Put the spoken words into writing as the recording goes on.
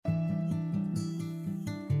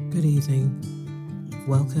Good evening.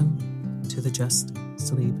 Welcome to the Just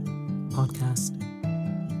Sleep podcast.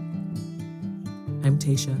 I'm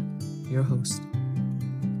Tasha, your host.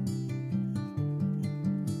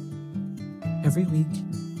 Every week,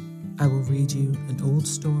 I will read you an old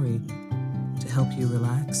story to help you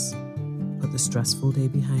relax, put the stressful day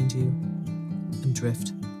behind you, and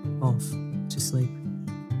drift off to sleep.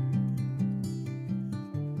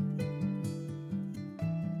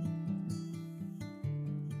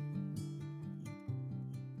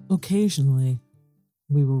 Occasionally,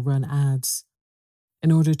 we will run ads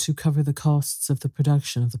in order to cover the costs of the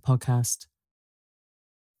production of the podcast.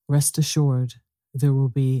 Rest assured, there will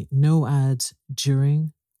be no ads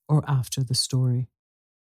during or after the story.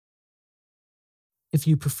 If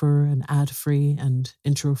you prefer an ad-free and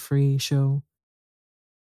intro-free show,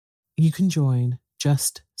 you can join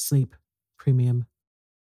Just Sleep Premium.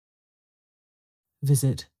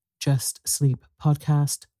 Visit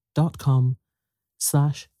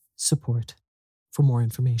justsleeppodcast.com/support for more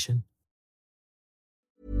information.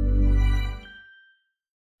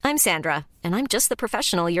 I'm Sandra, and I'm just the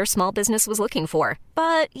professional your small business was looking for.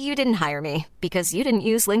 But you didn't hire me because you didn't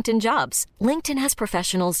use LinkedIn Jobs. LinkedIn has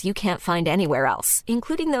professionals you can't find anywhere else,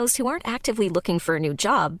 including those who aren't actively looking for a new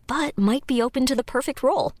job, but might be open to the perfect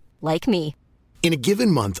role, like me. In a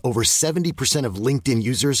given month, over 70% of LinkedIn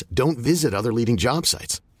users don't visit other leading job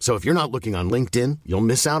sites. So if you're not looking on LinkedIn, you'll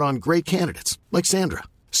miss out on great candidates like Sandra.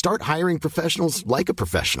 Start hiring professionals like a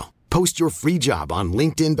professional. Post your free job on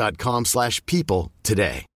linkedin.com/people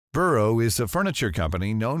today. Burrow is a furniture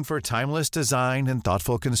company known for timeless design and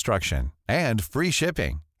thoughtful construction and free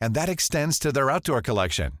shipping, and that extends to their outdoor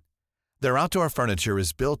collection. Their outdoor furniture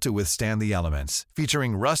is built to withstand the elements,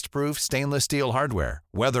 featuring rust-proof stainless steel hardware,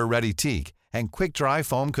 weather-ready teak, and quick-dry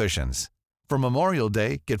foam cushions. For Memorial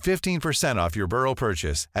Day, get 15% off your Burrow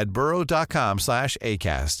purchase at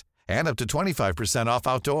burrow.com/acast, and up to 25% off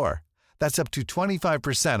outdoor. That's up to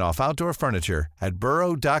 25% off outdoor furniture at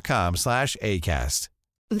burrow.com/acast.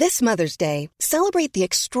 This Mother's Day, celebrate the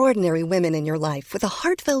extraordinary women in your life with a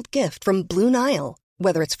heartfelt gift from Blue Nile.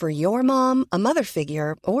 Whether it's for your mom, a mother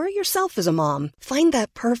figure, or yourself as a mom, find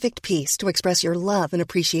that perfect piece to express your love and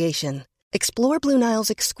appreciation. Explore Blue Nile's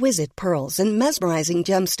exquisite pearls and mesmerizing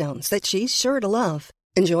gemstones that she's sure to love.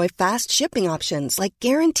 Enjoy fast shipping options like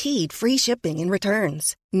guaranteed free shipping and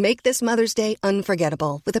returns. Make this Mother's Day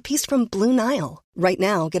unforgettable with a piece from Blue Nile. Right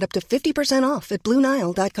now, get up to 50% off at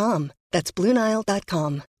BlueNile.com. That's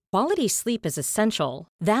BlueNile.com. Quality sleep is essential.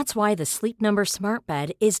 That's why the Sleep Number Smart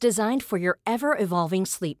Bed is designed for your ever-evolving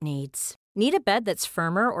sleep needs. Need a bed that's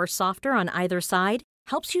firmer or softer on either side?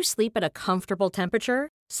 Helps you sleep at a comfortable temperature?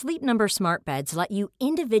 Sleep Number Smart Beds let you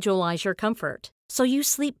individualize your comfort, so you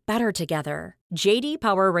sleep better together. J.D.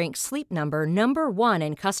 Power ranks Sleep Number #1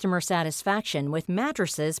 in customer satisfaction with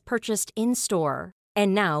mattresses purchased in-store.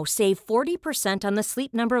 And now, save 40% on the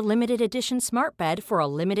Sleep Number Limited Edition Smart Bed for a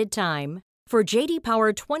limited time. For J.D.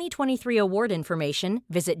 Power 2023 award information,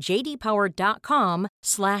 visit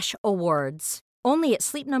jdpower.com/awards. Only at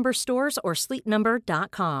Sleep Number stores or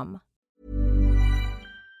sleepnumber.com.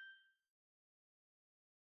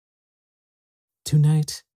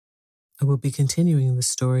 Tonight, I will be continuing the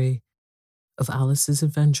story of Alice's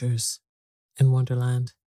Adventures in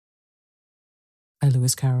Wonderland by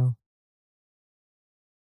Lewis Carroll.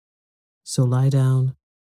 So lie down,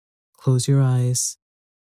 close your eyes,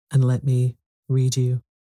 and let me read you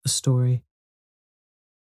a story.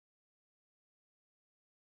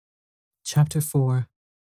 Chapter 4.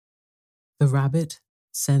 The Rabbit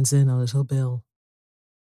Sends in a Little Bill.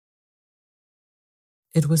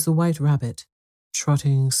 It was the White Rabbit,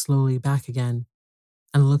 trotting slowly back again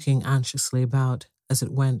and looking anxiously about as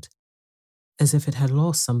it went, as if it had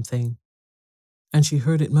lost something, and she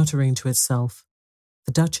heard it muttering to itself,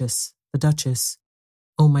 "The Duchess, the Duchess,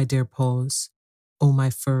 oh my dear paws, oh my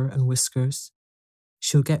fur and whiskers.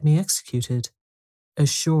 She'll get me executed, as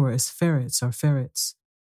sure as ferrets are ferrets.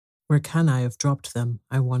 Where can I have dropped them,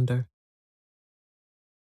 I wonder?"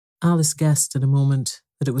 Alice guessed in a moment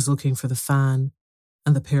that it was looking for the fan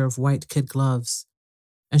and the pair of white kid gloves,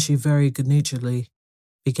 and she very good-naturedly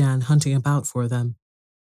began hunting about for them,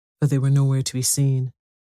 but they were nowhere to be seen.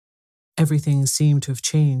 Everything seemed to have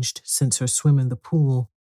changed since her swim in the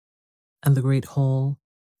pool, and the great hall,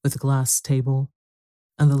 with the glass table,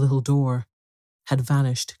 and the little door, had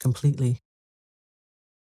vanished completely.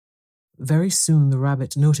 Very soon the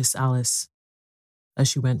rabbit noticed Alice as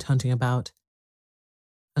she went hunting about,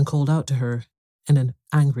 and called out to her in an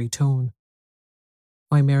angry tone,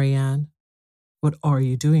 "Why, Marianne, what are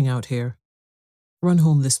you doing out here? Run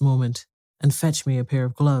home this moment and fetch me a pair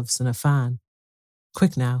of gloves and a fan.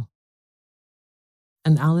 Quick now."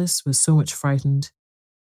 and Alice was so much frightened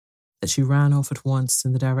that she ran off at once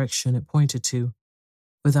in the direction it pointed to,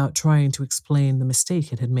 without trying to explain the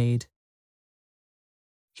mistake it had made.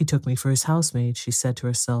 "He took me for his housemaid," she said to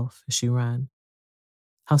herself as she ran.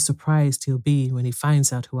 "How surprised he'll be when he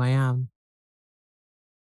finds out who I am.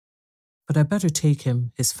 But I'd better take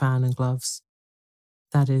him his fan and gloves.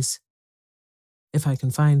 That is, if I can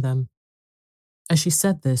find them." As she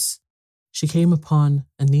said this, she came upon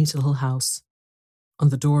a neat little house, on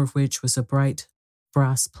the door of which was a bright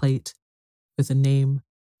brass plate with the name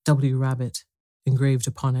W. Rabbit engraved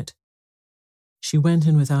upon it. She went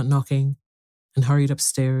in without knocking and hurried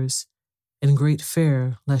upstairs, in great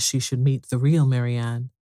fear lest she should meet the real Marianne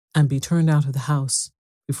and be turned out of the house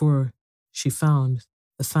before she found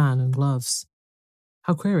the fan and gloves.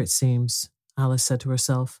 "How queer it seems," Alice said to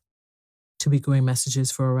herself, "to be going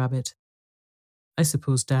messages for a rabbit. I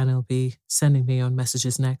suppose Dan'll be sending me on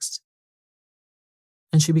messages next."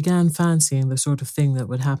 And she began fancying the sort of thing that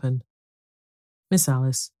would happen. "Miss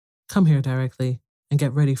Alice, come here directly and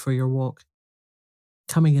get ready for your walk."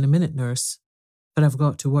 "Coming in a minute, nurse, but I've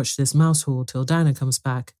got to watch this mouse hole till Dinah comes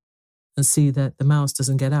back and see that the mouse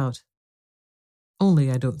doesn't get out.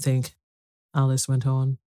 Only I don't think," Alice went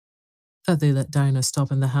on, "that they let Dinah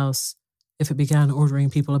stop in the house if it began ordering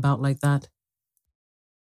people about like that."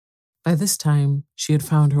 By this time, she had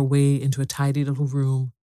found her way into a tidy little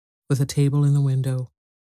room with a table in the window,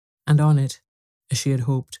 and on it, as she had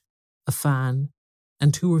hoped, a fan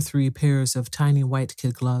and 2 or 3 pairs of tiny white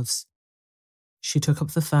kid gloves. She took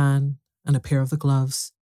up the fan and a pair of the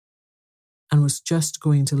gloves, and was just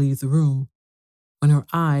going to leave the room when her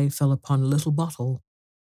eye fell upon a little bottle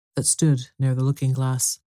that stood near the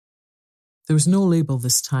looking-glass. There was no label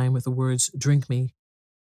this time with the words "Drink me,"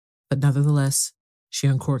 but nevertheless she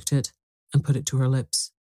uncorked it and put it to her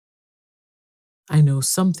lips. "I know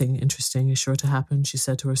something interesting is sure to happen," she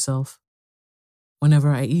said to herself,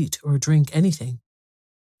 "whenever I eat or drink anything,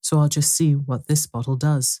 so I'll just see what this bottle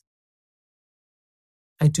does.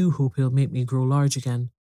 I do hope it'll make me grow large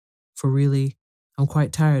again, for really, I'm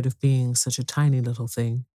quite tired of being such a tiny little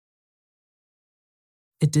thing."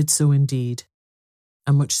 It did so indeed,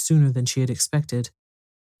 and much sooner than she had expected.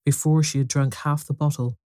 Before she had drunk half the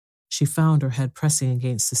bottle, she found her head pressing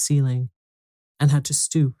against the ceiling and had to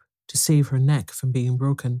stoop to save her neck from being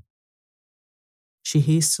broken. She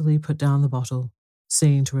hastily put down the bottle,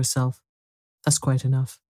 saying to herself, "That's quite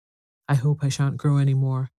enough. I hope I shan't grow any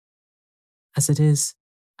more. As it is,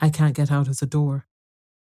 I can't get out of the door.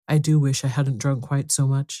 I do wish I hadn't drunk quite so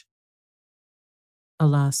much."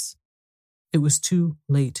 Alas, it was too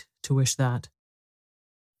late to wish that.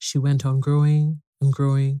 She went on growing and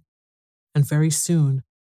growing, and very soon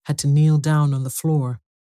had to kneel down on the floor.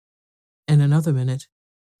 In another minute,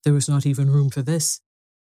 there was not even room for this,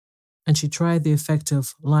 and she tried the effect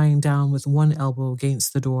of lying down with one elbow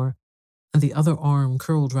against the door and the other arm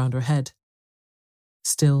curled round her head.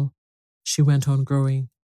 Still, she went on growing,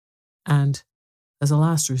 and, as a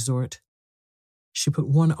last resort, she put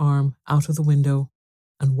one arm out of the window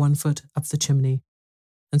and one foot up the chimney,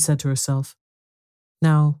 and said to herself,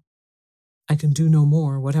 "Now, I can do no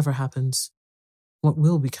more, whatever happens. What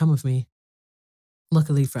will become of me?"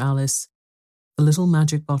 Luckily for Alice, the little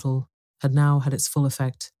magic bottle had now had its full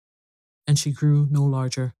effect, and she grew no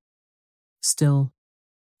larger. Still,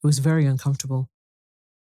 it was very uncomfortable,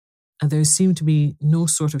 and there seemed to be no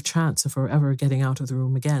sort of chance of her ever getting out of the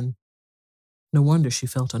room again. No wonder she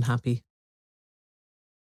felt unhappy.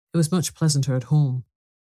 It was much pleasanter at home,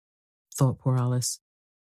 thought poor Alice,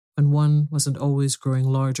 when one wasn't always growing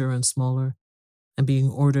larger and smaller and being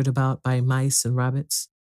ordered about by mice and rabbits.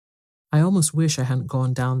 I almost wish I hadn't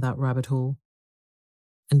gone down that rabbit hole.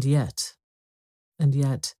 And yet,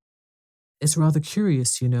 it's rather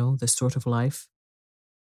curious, you know, this sort of life.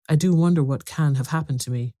 I do wonder what can have happened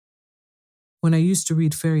to me. When I used to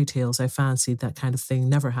read fairy tales, I fancied that kind of thing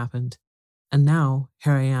never happened, and now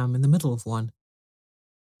here I am in the middle of one.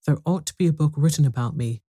 There ought to be a book written about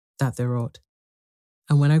me, that there ought.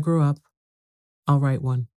 And when I grow up, I'll write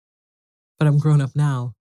one. But I'm grown up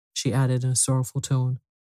now, she added in a sorrowful tone.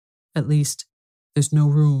 At least, there's no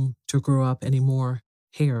room to grow up any more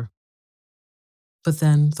here. But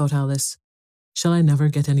then, thought Alice, shall I never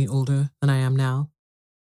get any older than I am now?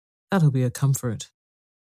 That'll be a comfort.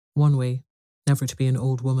 One way, never to be an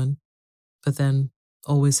old woman, but then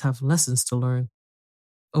always have lessons to learn.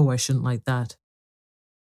 Oh, I shouldn't like that.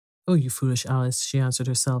 Oh, you foolish Alice, she answered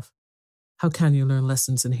herself. How can you learn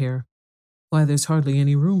lessons in here? Why, there's hardly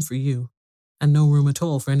any room for you, and no room at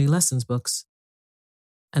all for any lessons books.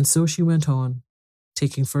 And so she went on,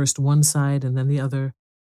 taking first one side and then the other,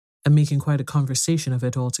 and making quite a conversation of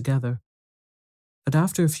it altogether. But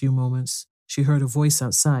after a few moments, she heard a voice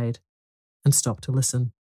outside and stopped to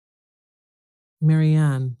listen.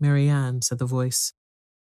 "Marianne, Marianne," said the voice.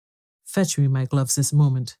 "Fetch me my gloves this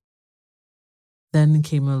moment." Then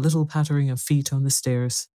came a little pattering of feet on the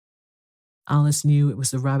stairs. Alice knew it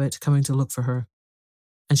was the rabbit coming to look for her,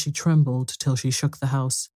 and she trembled till she shook the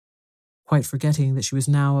house, quite forgetting that she was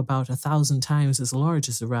now about 1,000 times as large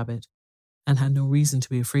as the rabbit, and had no reason to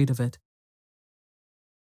be afraid of it.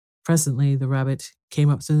 Presently the rabbit came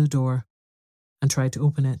up to the door and tried to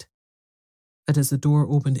open it. But as the door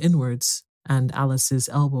opened inwards, and Alice's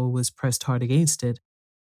elbow was pressed hard against it,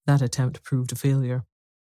 that attempt proved a failure.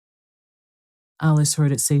 Alice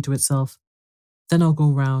heard it say to itself, "Then I'll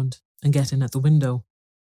go round and get in at the window."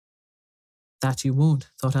 "That you won't,"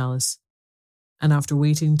 thought Alice, and after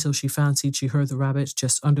waiting till she fancied she heard the rabbit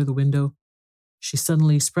just under the window, she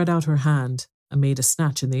suddenly spread out her hand and made a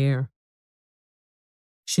snatch in the air.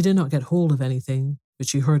 She did not get hold of anything, but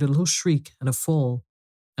she heard a little shriek and a fall,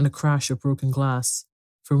 and a crash of broken glass,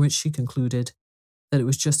 from which she concluded that it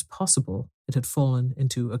was just possible it had fallen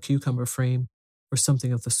into a cucumber frame or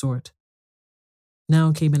something of the sort.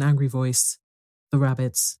 Now came an angry voice, the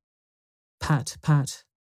rabbit's. "Pat, Pat,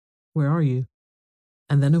 where are you?"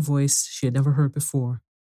 And then a voice she had never heard before.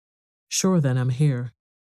 "Sure then I'm here,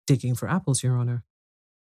 digging for apples, Your Honour."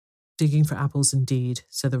 "Digging for apples indeed,"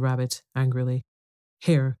 said the rabbit angrily.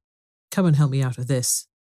 "Here, come and help me out of this."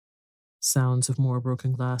 Sounds of more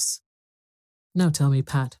broken glass. "Now tell me,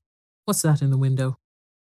 Pat, what's that in the window?"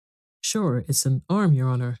 "Sure, it's an arm, Your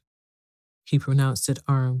Honour." He pronounced it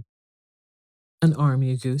arm. "An arm,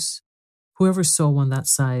 you goose. Whoever saw one that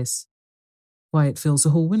size? Why, it fills the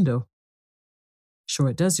whole window." "Sure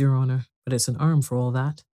it does, Your Honour, but it's an arm for all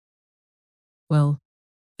that." "Well,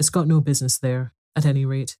 it's got no business there, at any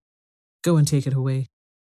rate. Go and take it away."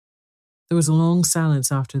 There was a long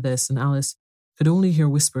silence after this, and Alice could only hear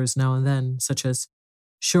whispers now and then, such as,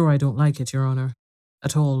 "Sure I don't like it, Your Honour.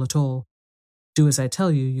 At all, at all. Do as I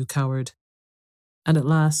tell you, you coward." And at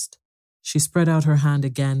last, she spread out her hand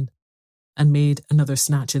again and made another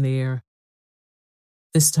snatch in the air.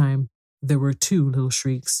 This time, there were 2 little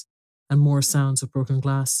shrieks and more sounds of broken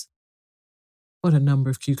glass. "What a number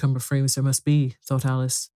of cucumber frames there must be," thought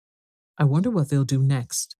Alice. "I wonder what they'll do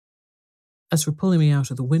next. As for pulling me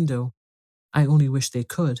out of the window, I only wish they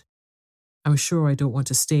could. I'm sure I don't want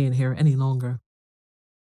to stay in here any longer."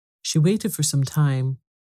 She waited for some time,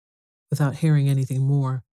 without hearing anything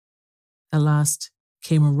more. At last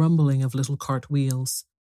came a rumbling of little cart wheels,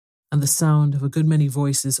 and the sound of a good many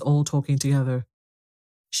voices all talking together.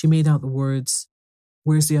 She made out the words,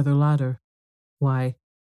 "Where's the other ladder? Why,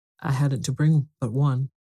 I hadn't to bring but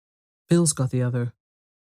one. Bill's got the other.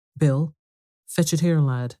 Bill, fetch it here,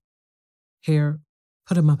 lad. Here,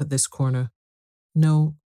 put him up at this corner.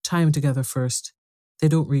 No, tie him together first. They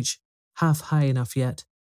don't reach half high enough yet.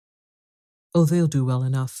 Oh, they'll do well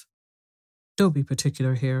enough. Don't be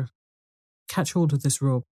particular here. Catch hold of this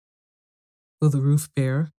rope. Will the roof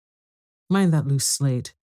bear? Mind that loose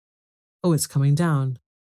slate. Oh, it's coming down.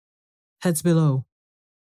 Heads below."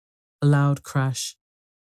 A loud crash.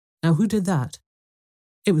 Now who did that?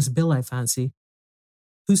 It was Bill, I fancy.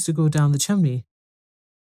 Who's to go down the chimney?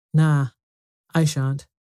 Nah, I shan't.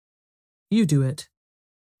 You do it.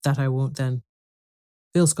 That I won't then.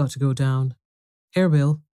 Bill's got to go down. Here,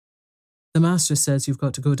 Bill. The master says you've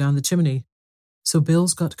got to go down the chimney. So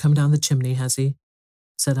Bill's got to come down the chimney, has he?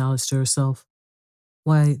 Said Alice to herself.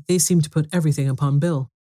 Why, they seem to put everything upon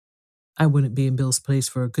Bill. I wouldn't be in Bill's place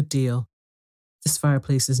for a good deal. This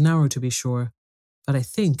fireplace is narrow, to be sure, but I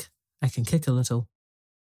think I can kick a little.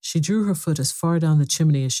 She drew her foot as far down the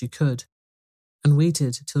chimney as she could, and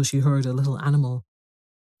waited till she heard a little animal.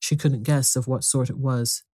 She couldn't guess of what sort it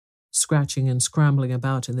was, scratching and scrambling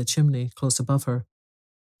about in the chimney close above her.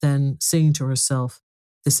 Then, saying to herself,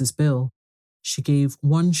 "This is Bill," she gave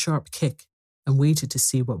one sharp kick and waited to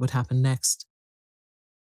see what would happen next.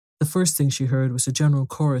 The first thing she heard was a general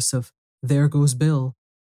chorus of, "There goes Bill."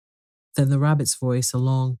 Then the rabbit's voice, a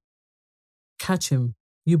long, "Catch him,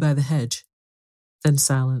 you by the hedge." Then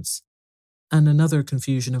silence, and another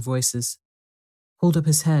confusion of voices. "Hold up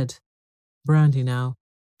his head. Brandy now.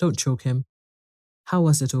 Don't choke him. How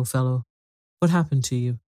was it, old fellow? What happened to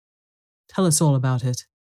you? Tell us all about it."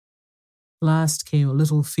 Last came a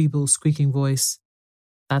little feeble squeaking voice.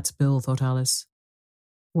 "That's Bill," thought Alice.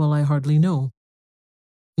 "Well, I hardly know."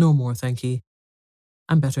 "No more, thank ye.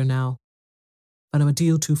 I'm better now. But I'm a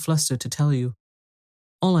deal too flustered to tell you.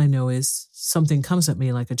 All I know is something comes at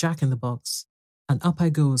me like a jack-in-the-box, and up I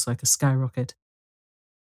goes like a skyrocket."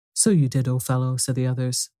 "So you did, old fellow," said the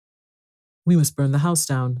others. "We must burn the house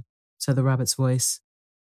down," said the rabbit's voice.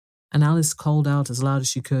 and Alice called out as loud as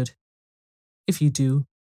she could, "If you do,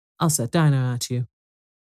 I'll set Dinah at you."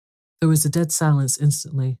 There was a dead silence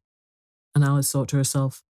instantly, and Alice thought to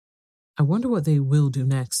herself, I wonder what they will do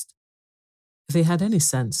next. If they had any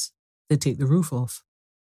sense, they'd take the roof off.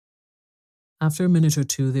 After a minute or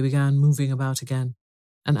two, they began moving about again,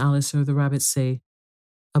 and Alice heard the rabbit say,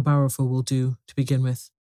 "A barrowful will do, to begin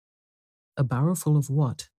with." A barrowful of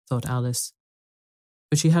what? Thought Alice.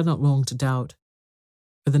 But she had not long to doubt.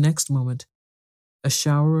 For the next moment, a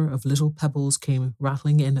shower of little pebbles came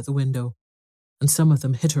rattling in at the window, and some of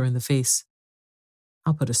them hit her in the face.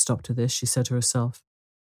 "I'll put a stop to this," she said to herself,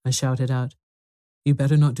 and shouted out, "You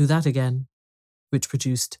better not do that again," which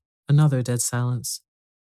produced another dead silence.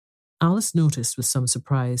 Alice noticed with some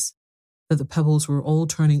surprise that the pebbles were all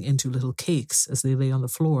turning into little cakes as they lay on the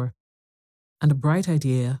floor, and a bright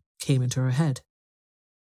idea came into her head.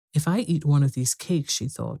 If I eat one of these cakes, she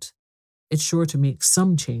thought, it's sure to make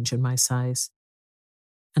some change in my size.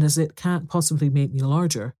 And as it can't possibly make me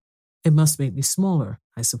larger, it must make me smaller,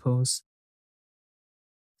 I suppose.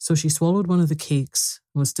 So she swallowed one of the cakes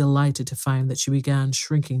and was delighted to find that she began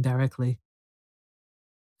shrinking directly.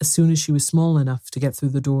 As soon as she was small enough to get through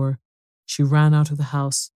the door, she ran out of the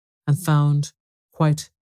house and found quite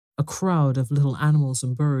a crowd of little animals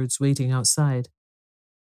and birds waiting outside.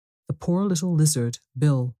 The poor little lizard,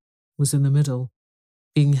 Bill, was in the middle,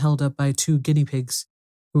 being held up by 2 guinea pigs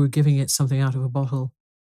who were giving it something out of a bottle.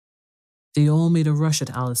 They all made a rush at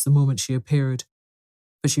Alice the moment she appeared,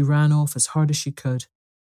 but she ran off as hard as she could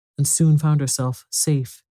and soon found herself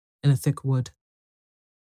safe in a thick wood.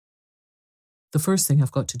 "The first thing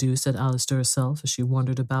I've got to do," said Alice to herself as she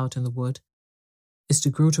wandered about in the wood, "is to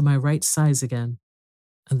grow to my right size again,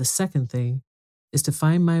 and the second thing is to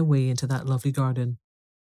find my way into that lovely garden.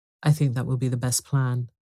 I think that will be the best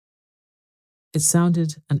plan." It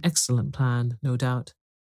sounded an excellent plan, no doubt,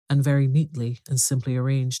 and very neatly and simply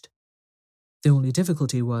arranged. The only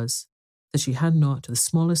difficulty was that she had not the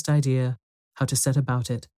smallest idea how to set about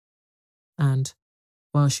it, and,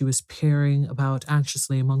 while she was peering about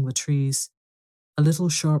anxiously among the trees, a little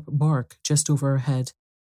sharp bark just over her head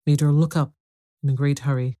made her look up in a great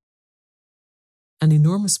hurry. An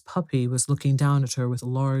enormous puppy was looking down at her with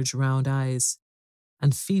large round eyes,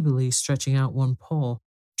 and feebly stretching out one paw,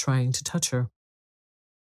 trying to touch her.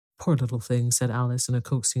 "Poor little thing," said Alice in a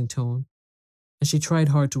coaxing tone, and she tried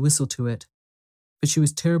hard to whistle to it, but she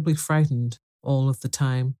was terribly frightened all of the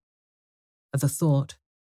time at the thought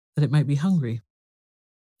that it might be hungry,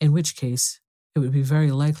 in which case it would be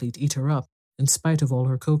very likely to eat her up in spite of all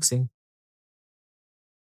her coaxing.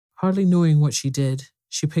 Hardly knowing what she did,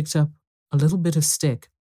 she picked up a little bit of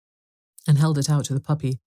stick and held it out to the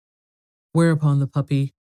puppy, whereupon the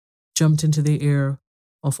puppy jumped into the air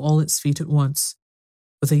off all its feet at once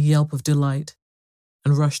with a yelp of delight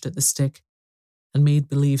and rushed at the stick and made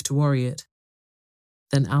believe to worry it.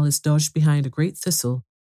 Then Alice dodged behind a great thistle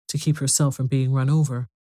to keep herself from being run over,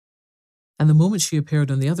 and the moment she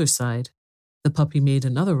appeared on the other side, the puppy made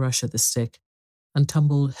another rush at the stick and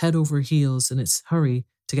tumbled head over heels in its hurry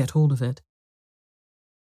to get hold of it.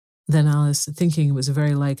 Then Alice, thinking it was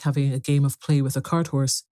very like having a game of play with a cart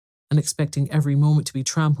horse and expecting every moment to be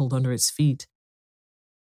trampled under its feet,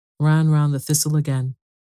 ran round the thistle again.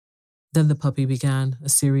 Then the puppy began a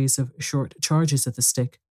series of short charges at the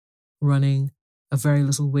stick, running a very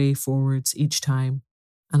little way forwards each time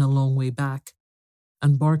and a long way back,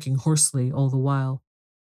 and barking hoarsely all the while,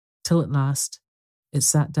 till at last it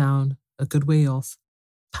sat down a good way off,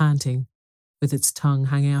 panting, with its tongue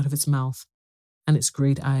hanging out of its mouth and its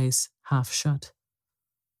great eyes half shut.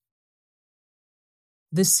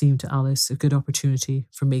 This seemed to Alice a good opportunity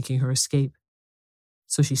for making her escape,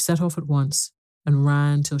 so she set off at once and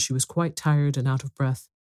ran till she was quite tired and out of breath,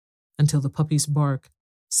 until the puppy's bark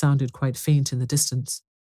sounded quite faint in the distance.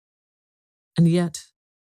 "And yet,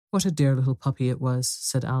 what a dear little puppy it was,"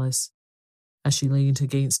 said Alice, as she leaned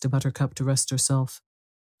against a buttercup to rest herself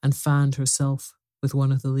and fanned herself with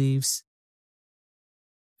one of the leaves.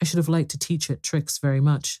 "I should have liked to teach it tricks very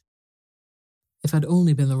much, if I'd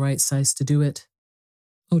only been the right size to do it.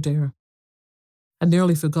 Oh dear, I'd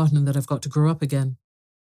nearly forgotten that I've got to grow up again.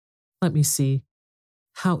 Let me see.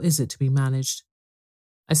 How is it to be managed?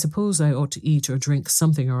 I suppose I ought to eat or drink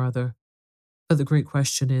something or other, but the great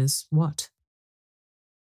question is, what?"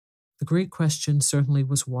 The great question certainly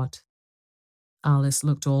was what. Alice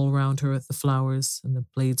looked all round her at the flowers and the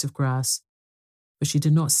blades of grass, but she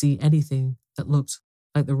did not see anything that looked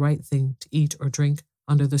like the right thing to eat or drink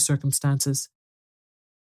under the circumstances.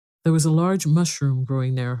 There was a large mushroom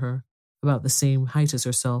growing near her, about the same height as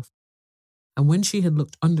herself, and when she had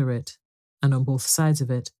looked under it, and on both sides of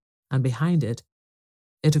it, and behind it,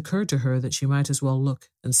 It occurred to her that she might as well look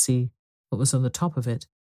and see what was on the top of it.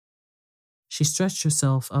 She stretched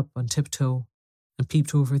herself up on tiptoe and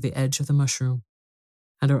peeped over the edge of the mushroom,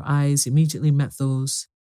 and her eyes immediately met those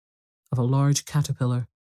of a large caterpillar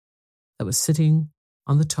that was sitting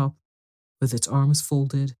on the top with its arms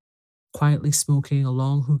folded, quietly smoking a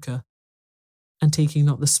long hookah and taking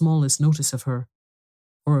not the smallest notice of her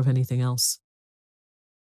or of anything else.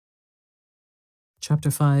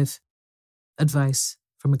 Chapter 5. Advice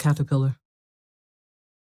from a Caterpillar.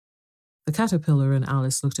 The caterpillar and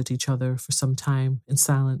Alice looked at each other for some time in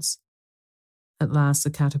silence. At last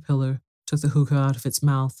the caterpillar took the hookah out of its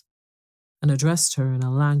mouth and addressed her in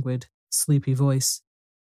a languid, sleepy voice.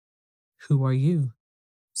 "Who are you?"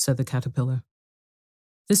 said the caterpillar.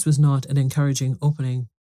 This was not an encouraging opening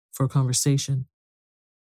for a conversation.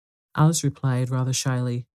 Alice replied rather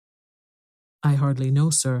shyly, "I hardly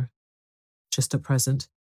know, sir, just at present.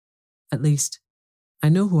 At least, I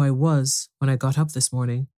know who I was when I got up this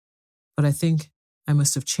morning, but I think I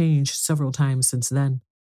must have changed several times since then."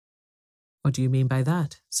 "What do you mean by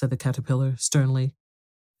that?" said the caterpillar sternly.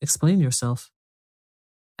 "Explain yourself."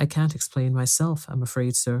 "I can't explain myself, I'm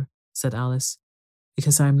afraid, sir," said Alice,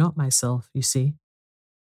 "because I am not myself, you see."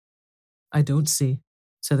 "I don't see,"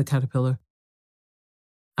 said the caterpillar.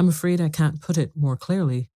 "I'm afraid I can't put it more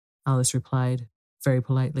clearly," Alice replied, very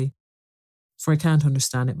politely, "for I can't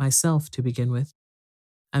understand it myself to begin with,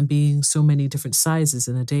 and being so many different sizes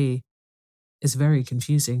in a day is very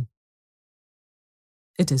confusing."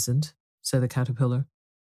 "It isn't," said the caterpillar.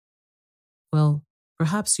 "Well,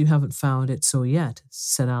 perhaps you haven't found it so yet,"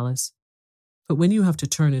 said Alice, "but when you have to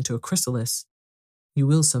turn into a chrysalis, you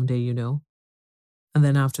will someday, you know, and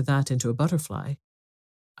then after that into a butterfly,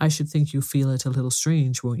 I should think you feel it a little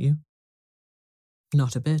strange, won't you?"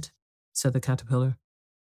 "Not a bit," said the caterpillar.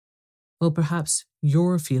 "Well, perhaps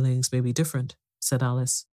your feelings may be different," said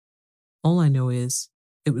Alice. "All I know is,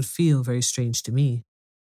 it would feel very strange to me."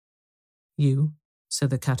 "You," said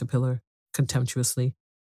the caterpillar contemptuously.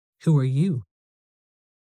 "Who are you?"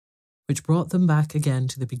 Which brought them back again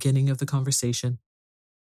to the beginning of the conversation.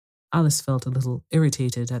 Alice felt a little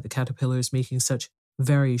irritated at the caterpillar's making such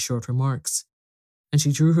very short remarks, and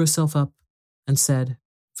she drew herself up and said,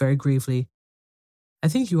 very gravely, "I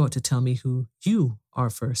think you ought to tell me who you are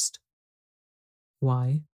first."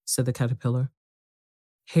 "Why?" said the caterpillar.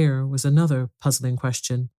 Here was another puzzling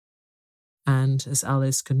question, and as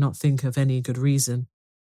Alice could not think of any good reason,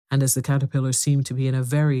 and as the caterpillar seemed to be in a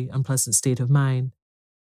very unpleasant state of mind,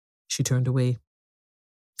 she turned away.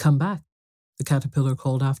 "Come back," the caterpillar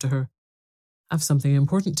called after her. "I've something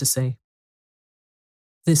important to say."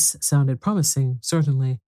 This sounded promising,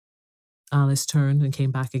 certainly. Alice turned and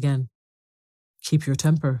came back again. "Keep your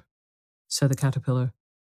temper," said the caterpillar.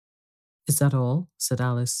 "Is that all?" said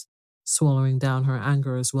Alice, swallowing down her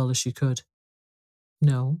anger as well as she could.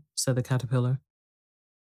 "No," said the caterpillar.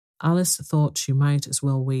 Alice thought she might as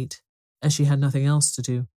well wait, as she had nothing else to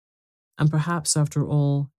do, and perhaps after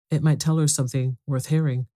all it might tell her something worth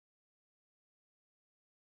hearing.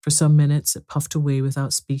 For some minutes it puffed away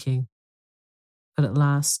without speaking, but at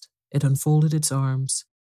last it unfolded its arms,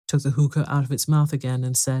 took the hookah out of its mouth again,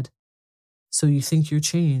 and said, "So you think you're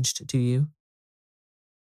changed, do you?"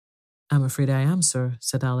 "I'm afraid I am, sir,"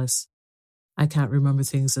 said Alice. "I can't remember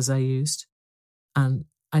things as I used, and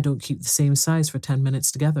I don't keep the same size for 10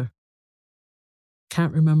 minutes together."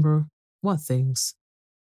 "Can't remember what things?"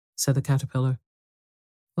 said the caterpillar.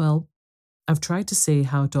 "Well, I've tried to say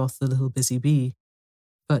how doth the little busy bee,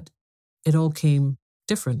 but it all came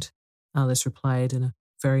different," Alice replied in a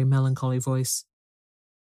very melancholy voice.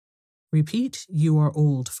 "Repeat, you are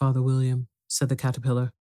old, Father William," said the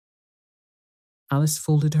caterpillar. Alice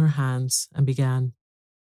folded her hands and began.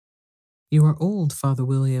 "You are old, Father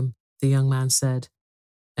William," the young man said,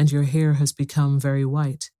 "and your hair has become very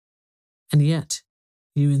white, and yet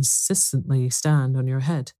you insistently stand on your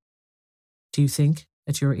head. Do you think,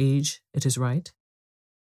 at your age, it is right?"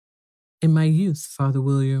 "In my youth," Father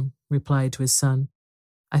William replied to his son,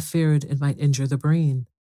 "I feared it might injure the brain.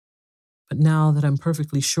 But now that I'm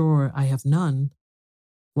perfectly sure I have none,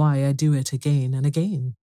 why, I do it again and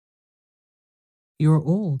again." "You are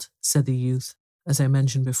old," said the youth, "as I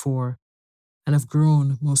mentioned before, and have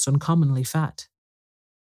grown most uncommonly fat.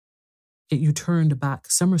 Yet you turned a back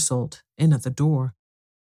somersault in at the door.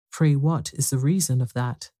 Pray, what is the reason of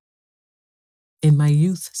that?" "In my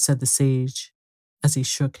youth," said the sage, as he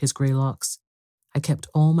shook his grey locks, "I kept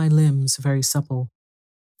all my limbs very supple.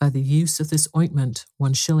 By the use of this ointment,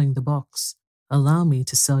 1 shilling the box. Allow me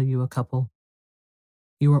to sell you a couple."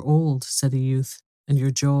 "You are old," said the youth, "and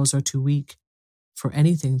your jaws are too weak for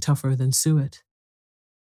anything tougher than suet."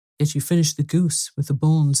 Yet you finish the goose with the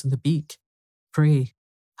bones and the beak. Pray,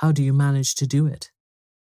 how do you manage to do it?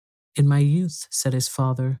 In my youth, said his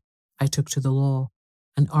father, I took to the law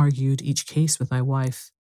and argued each case with my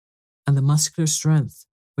wife, and the muscular strength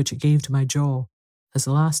which it gave to my jaw has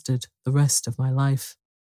lasted the rest of my life.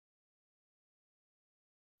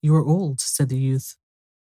 You are old, said the youth.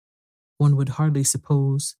 One would hardly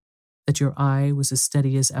suppose that your eye was as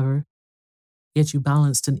steady as ever, yet you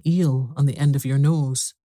balanced an eel on the end of your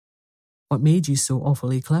nose. What made you so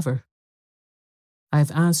awfully clever? I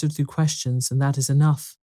have answered through questions, and that is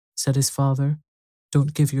enough, said his father.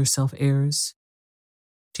 Don't give yourself airs.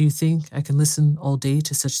 Do you think I can listen all day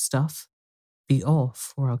to such stuff? Be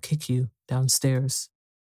off, or I'll kick you downstairs.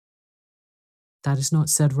 That is not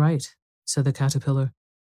said right, said the caterpillar.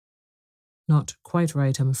 Not quite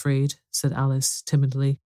right, I'm afraid, said Alice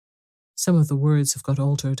timidly. Some of the words have got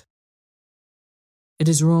altered. It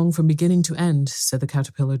is wrong from beginning to end, said the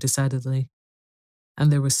caterpillar decidedly,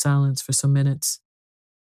 and there was silence for some minutes.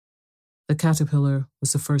 The caterpillar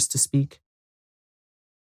was the first to speak.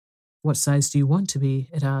 What size do you want to be?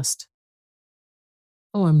 It asked.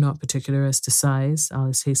 Oh, I'm not particular as to size,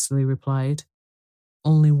 Alice hastily replied.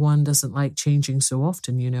 Only one doesn't like changing so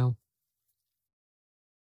often, you know.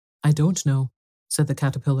 I don't know, said the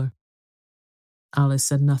caterpillar. Alice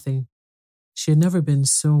said nothing. She had never been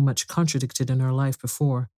so much contradicted in her life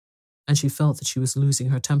before, and she felt that she was losing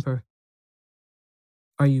her temper.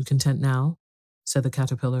 Are you content now? Said the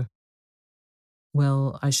caterpillar.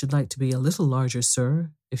 Well, I should like to be a little larger,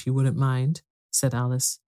 sir, if you wouldn't mind, said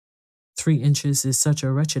Alice. 3 inches is such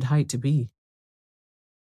a wretched height to be.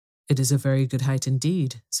 It is a very good height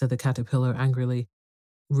indeed, said the caterpillar angrily,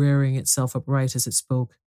 rearing itself upright as it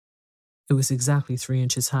spoke. It was exactly 3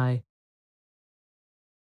 inches high.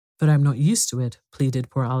 But I'm not used to it,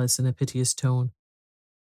 pleaded poor Alice in a piteous tone.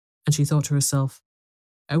 And she thought to herself,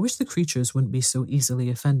 I wish the creatures wouldn't be so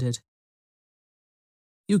easily offended.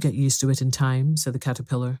 You'll get used to it in time, said the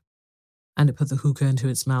caterpillar, and it put the hookah into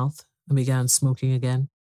its mouth and began smoking again.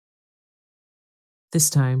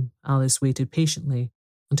 This time, Alice waited patiently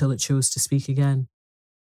until it chose to speak again.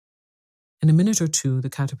 In a minute or two,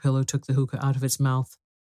 the caterpillar took the hookah out of its mouth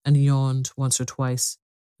and yawned once or twice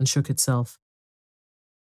and shook itself.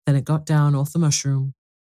 Then it got down off the mushroom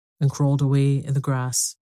and crawled away in the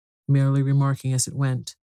grass, merely remarking as it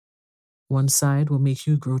went, One side will make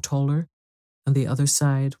you grow taller, and the other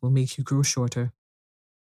side will make you grow shorter.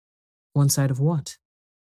 One side of what?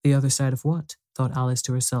 The other side of what? Thought Alice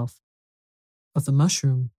to herself. Of the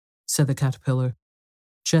mushroom, said the caterpillar,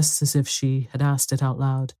 just as if she had asked it out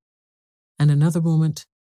loud, and another moment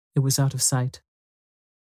it was out of sight.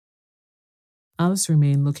 Alice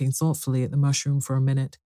remained looking thoughtfully at the mushroom for a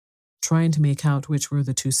minute, trying to make out which were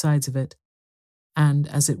the 2 sides of it, and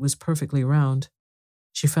as it was perfectly round,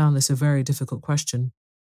 she found this a very difficult question.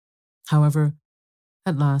 However,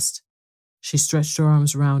 at last, she stretched her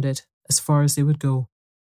arms round it as far as they would go,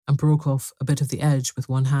 and broke off a bit of the edge with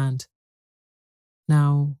one hand.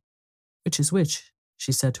 Now, which is which?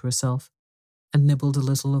 She said to herself, and nibbled a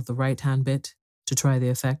little of the right-hand bit to try the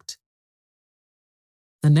effect.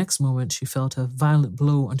 The next moment she felt a violent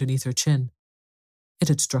blow underneath her chin. It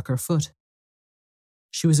had struck her foot.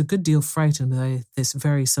 She was a good deal frightened by this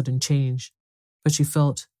very sudden change, but she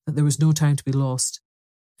felt that there was no time to be lost,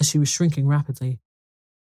 as she was shrinking rapidly,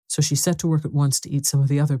 so she set to work at once to eat some of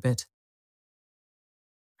the other bit.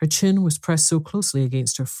 Her chin was pressed so closely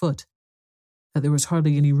against her foot that there was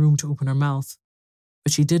hardly any room to open her mouth,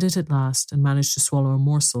 but she did it at last and managed to swallow a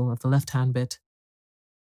morsel of the left-hand bit.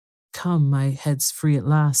 Come, my head's free at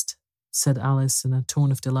last, said Alice in a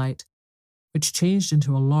tone of delight, which changed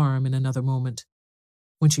into alarm in another moment,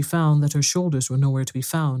 when she found that her shoulders were nowhere to be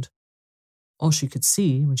found. All she could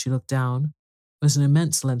see, when she looked down, was an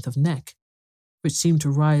immense length of neck, which seemed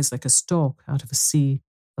to rise like a stalk out of a sea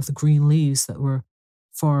of the green leaves that were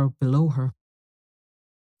far below her.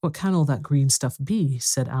 What can all that green stuff be?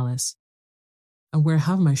 Said Alice. And where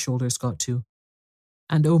have my shoulders got to?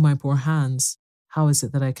 And oh, my poor hands, how is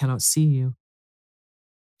it that I cannot see you?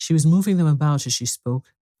 She was moving them about as she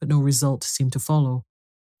spoke, but no result seemed to follow,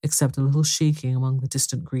 except a little shaking among the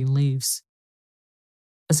distant green leaves.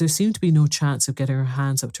 As there seemed to be no chance of getting her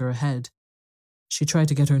hands up to her head, she tried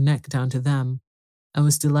to get her neck down to them, and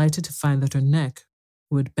was delighted to find that her neck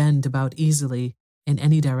would bend about easily in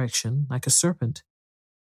any direction like a serpent.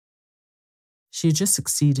 She had just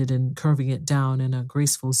succeeded in curving it down in a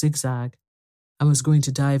graceful zigzag, and was going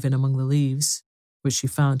to dive in among the leaves, which she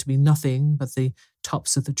found to be nothing but the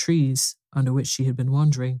tops of the trees under which she had been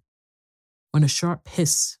wandering, when a sharp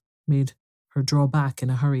hiss made her draw back in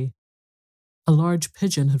a hurry. A large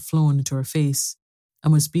pigeon had flown into her face,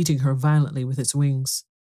 and was beating her violently with its wings.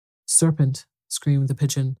 "Serpent," screamed the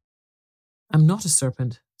pigeon. "I'm not a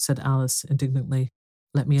serpent," said Alice indignantly.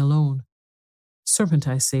 "Let me alone." "Serpent,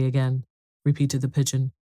 I say again," repeated the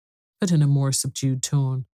pigeon, but in a more subdued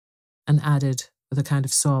tone, and added with a kind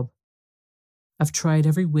of sob, "I've tried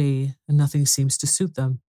every way and nothing seems to suit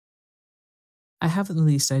them." "I haven't the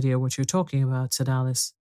least idea what you're talking about," said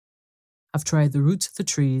Alice. "I've tried the roots of the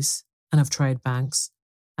trees, and I've tried banks,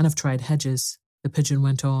 and I've tried hedges," the pigeon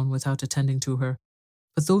went on without attending to her.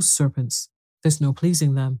 "But those serpents, there's no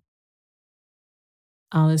pleasing them."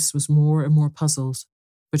 Alice was more and more puzzled,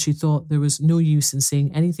 but she thought there was no use in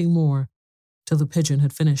saying anything more till the pigeon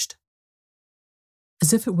had finished.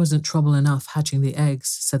 "As if it wasn't trouble enough hatching the eggs,"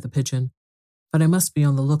 said the pigeon, "but I must be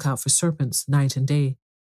on the lookout for serpents night and day.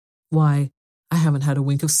 Why, I haven't had a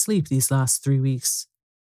wink of sleep these last 3 weeks."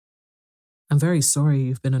 "I'm very sorry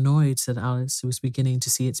you've been annoyed," said Alice, who was beginning to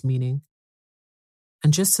see its meaning.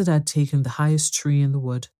 "And just as I'd taken the highest tree in the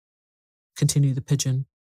wood," continued the pigeon,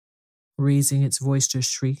 raising its boisterous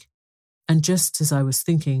shriek, "and just as I was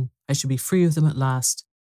thinking I should be free of them at last,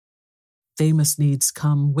 they must needs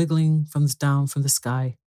come wiggling down from the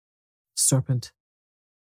sky. Serpent."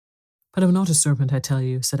 "But I'm not a serpent, I tell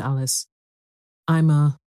you," said Alice. I'm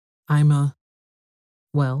a...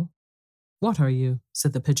 "Well, what are you?"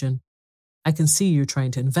 said the pigeon. "I can see you're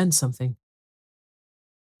trying to invent something."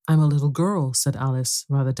 "I'm a little girl," said Alice,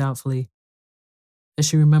 rather doubtfully, as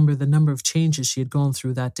she remembered the number of changes she had gone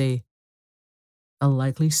through that day. "A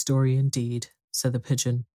likely story indeed," said the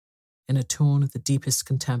pigeon, in a tone of the deepest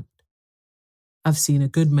contempt. "I've seen a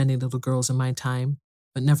good many little girls in my time,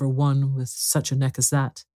 but never one with such a neck as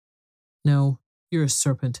that. No, you're a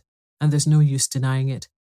serpent, and there's no use denying it.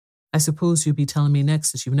 I suppose you'll be telling me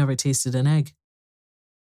next that you've never tasted an egg."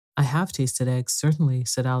 "I have tasted eggs, certainly,"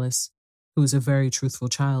 said Alice, who was a very truthful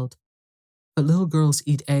child. "But little girls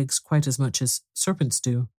eat eggs quite as much as serpents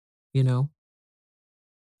do, you know."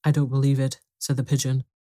 "I don't believe it," said the pigeon.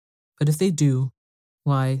 "But if they do,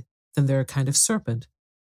 why, then they're a kind of serpent.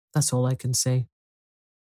 That's all I can say."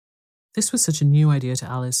 This was such a new idea to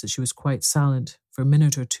Alice that she was quite silent for a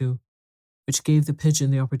minute or two, which gave the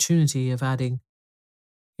pigeon the opportunity of adding,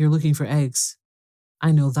 "You're looking for eggs.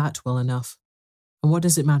 I know that well enough. And what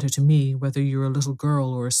does it matter to me whether you're a little girl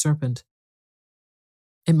or a serpent?"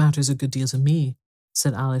 "It matters a good deal to me,"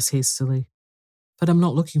 said Alice hastily. "But I'm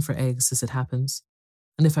not looking for eggs, as it happens.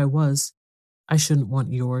 And if I was, I shouldn't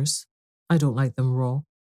want yours. I don't like them raw."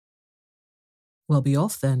 "Well, be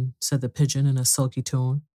off then," said the pigeon in a sulky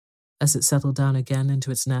tone, as it settled down again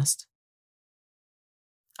into its nest.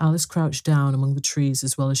 Alice crouched down among the trees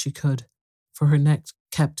as well as she could, for her neck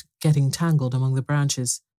kept getting tangled among the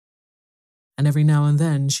branches, and every now and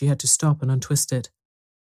then she had to stop and untwist it.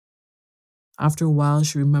 After a while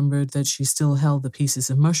she remembered that she still held the pieces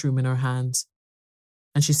of mushroom in her hands,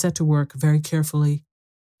 and she set to work very carefully,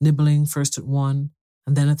 nibbling first at one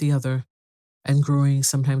and then at the other, and growing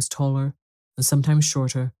sometimes taller and sometimes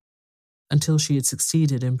shorter, until she had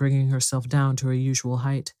succeeded in bringing herself down to her usual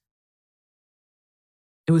height.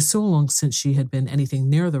 It was so long since she had been anything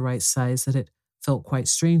near the right size that it felt quite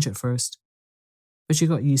strange at first, but she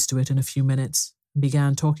got used to it in a few minutes and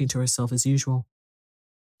began talking to herself as usual.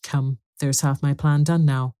 "Come, there's half my plan done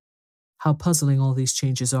now. How puzzling all these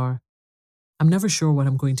changes are. I'm never sure what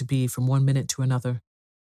I'm going to be from one minute to another.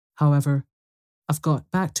 However, I've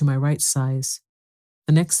got back to my right size.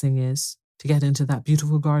 The next thing is to get into that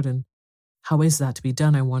beautiful garden. How is that to be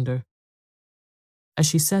done, I wonder?" As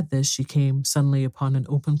she said this, she came suddenly upon an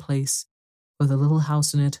open place with a little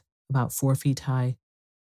house in it about 4 feet high.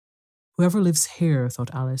 "Whoever lives here,"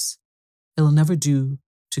 thought Alice, "it'll never do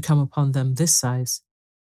to come upon them this size.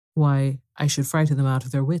 Why, I should frighten them out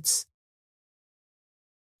of their wits."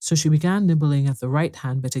 So she began nibbling at the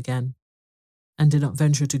right-hand bit again, and did not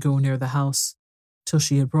venture to go near the house till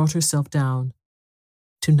she had brought herself down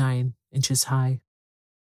to 9 inches high.